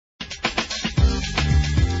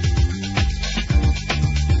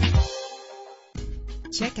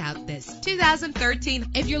Check out this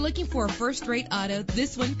 2013. If you're looking for a first-rate auto,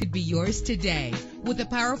 this one could be yours today. With a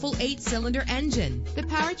powerful 8-cylinder engine, the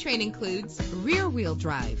powertrain includes rear-wheel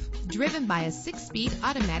drive, driven by a 6-speed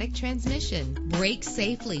automatic transmission. Brake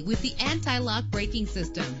safely with the anti-lock braking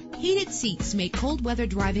system. Heated seats make cold weather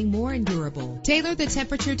driving more endurable. Tailor the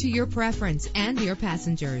temperature to your preference and your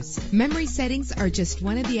passengers. Memory settings are just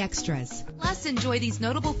one of the extras. Plus, enjoy these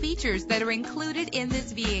notable features that are included in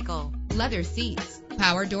this vehicle: leather seats,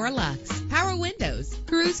 power door locks, power windows,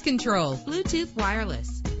 cruise control, Bluetooth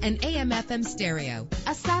wireless, an AM/FM stereo,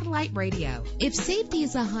 a satellite radio. If safety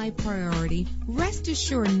is a high priority, rest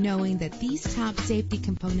assured knowing that these top safety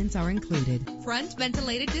components are included: front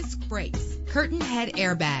ventilated disc brakes, curtain head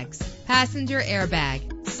airbags, passenger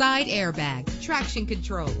airbag, side airbag, traction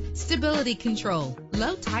control, stability control,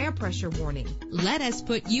 low tire pressure warning. Let us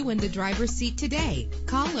put you in the driver's seat today.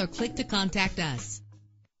 Call or click to contact us.